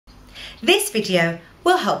This video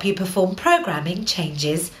will help you perform programming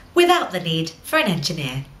changes without the need for an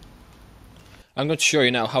engineer. I'm going to show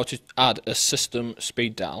you now how to add a system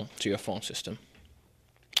speed dial to your phone system.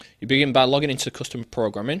 You begin by logging into custom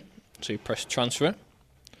programming, so you press transfer,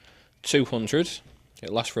 200,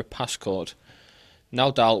 it'll ask for a passcode.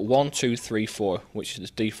 Now dial 1234, which is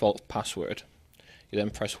the default password. You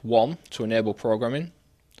then press 1 to enable programming,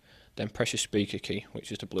 then press your speaker key,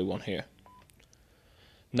 which is the blue one here.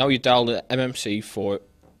 Now you dial the MMC for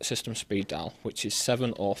system speed dial, which is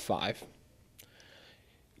 705.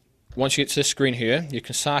 Once you get to this screen here, you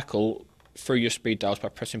can cycle through your speed dials by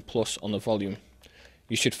pressing plus on the volume.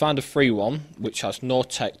 You should find a free one which has no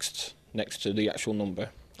text next to the actual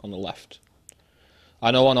number on the left.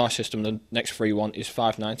 I know on our system the next free one is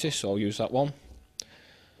 590, so I'll use that one.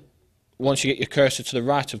 Once you get your cursor to the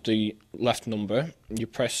right of the left number, you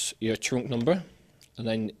press your trunk number and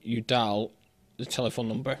then you dial the telephone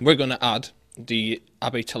number. We're going to add the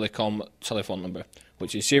Abbey Telecom telephone number,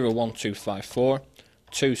 which is 01254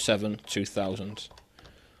 27 2000.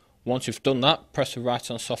 Once you've done that, press the right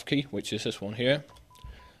hand soft key, which is this one here,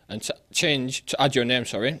 and to add your name,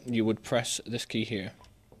 you would press this key here.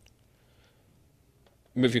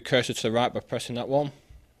 Move your cursor to the right by pressing that one,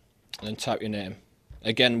 and then type your name.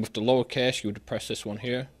 Again, with the lowercase, you would press this one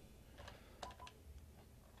here,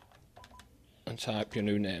 and type your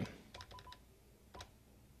new name.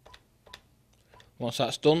 Once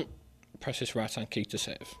that's done, press this right hand key to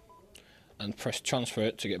save, and press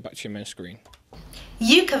transfer to get back to your main screen.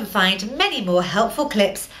 You can find many more helpful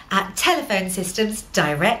clips at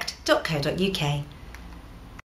telephonesystemsdirect.co.uk.